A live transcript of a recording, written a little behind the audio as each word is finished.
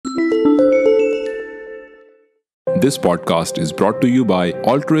This podcast is brought to you by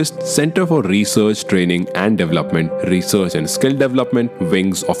Altruist Center for Research, Training and Development, Research and Skill Development,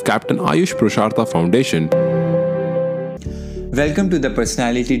 wings of Captain Ayush Purushottam Foundation. Welcome to the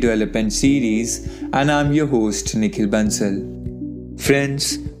Personality Development Series, and I'm your host Nikhil Bansal.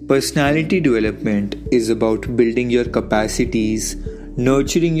 Friends, personality development is about building your capacities,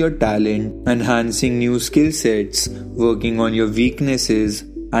 nurturing your talent, enhancing new skill sets, working on your weaknesses,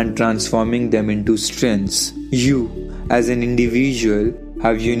 and transforming them into strengths. You, as an individual,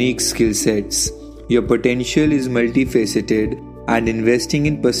 have unique skill sets. Your potential is multifaceted, and investing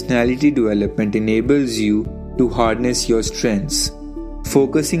in personality development enables you to harness your strengths.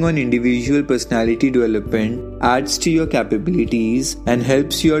 Focusing on individual personality development adds to your capabilities and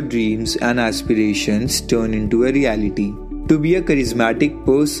helps your dreams and aspirations turn into a reality. To be a charismatic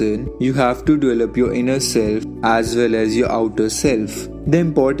person, you have to develop your inner self as well as your outer self. The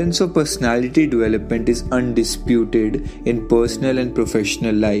importance of personality development is undisputed in personal and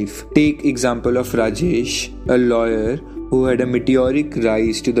professional life. Take example of Rajesh, a lawyer who had a meteoric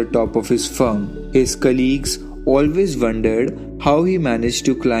rise to the top of his firm. His colleagues always wondered how he managed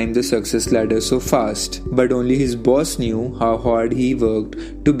to climb the success ladder so fast, but only his boss knew how hard he worked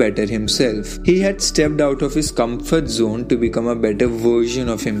to better himself. He had stepped out of his comfort zone to become a better version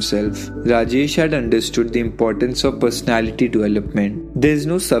of himself. Rajesh had understood the importance of personality development. There is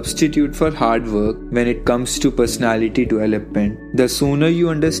no substitute for hard work when it comes to personality development. The sooner you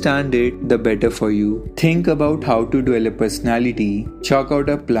understand it, the better for you. Think about how to develop personality, chalk out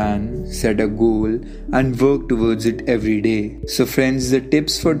a plan, set a goal, and work towards it every day. So friends, the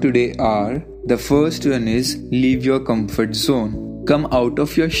tips for today are: the first one is leave your comfort zone. Come out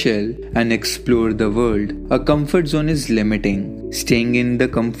of your shell and explore the world. A comfort zone is limiting. Staying in the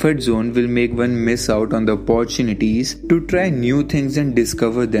comfort zone will make one miss out on the opportunities to try new things and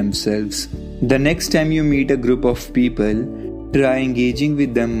discover themselves. The next time you meet a group of people, try engaging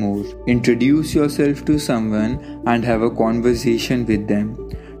with them more. Introduce yourself to someone and have a conversation with them.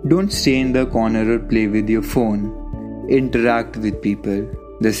 Don't stay in the corner or play with your phone. Interact with people.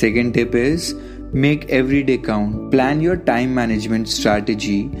 The second tip is make every day count. Plan your time management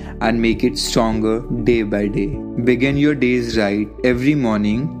strategy and make it stronger day by day. Begin your days right. Every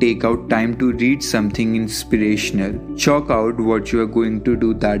morning, take out time to read something inspirational. Chalk out what you are going to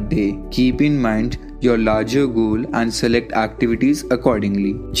do that day. Keep in mind your larger goal and select activities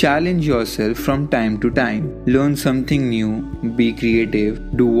accordingly. Challenge yourself from time to time. Learn something new. Be creative.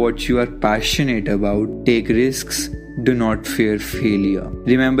 Do what you are passionate about. Take risks. Do not fear failure.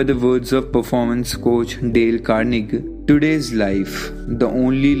 Remember the words of performance coach Dale Carnegie. Today's life, the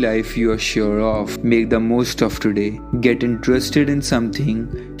only life you are sure of. Make the most of today. Get interested in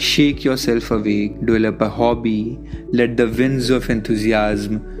something. Shake yourself awake. Develop a hobby. Let the winds of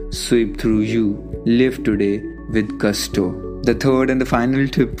enthusiasm sweep through you. Live today with gusto. The third and the final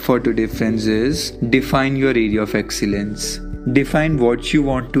tip for today, friends, is define your area of excellence. Define what you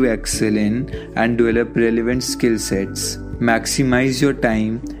want to excel in and develop relevant skill sets. Maximize your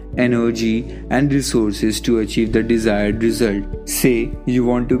time, energy, and resources to achieve the desired result. Say you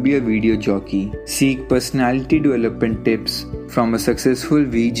want to be a video jockey. Seek personality development tips from a successful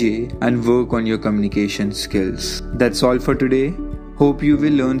VJ and work on your communication skills. That's all for today. Hope you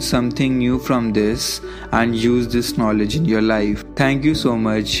will learn something new from this and use this knowledge in your life. Thank you so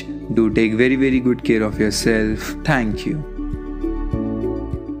much. Do take very good care of yourself. Thank you.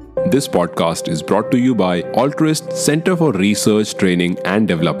 This podcast is brought to you by Altruist Center for Research, Training and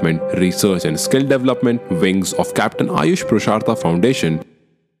Development, Research and Skill Development, wings of Captain Ayush Purushottam Foundation.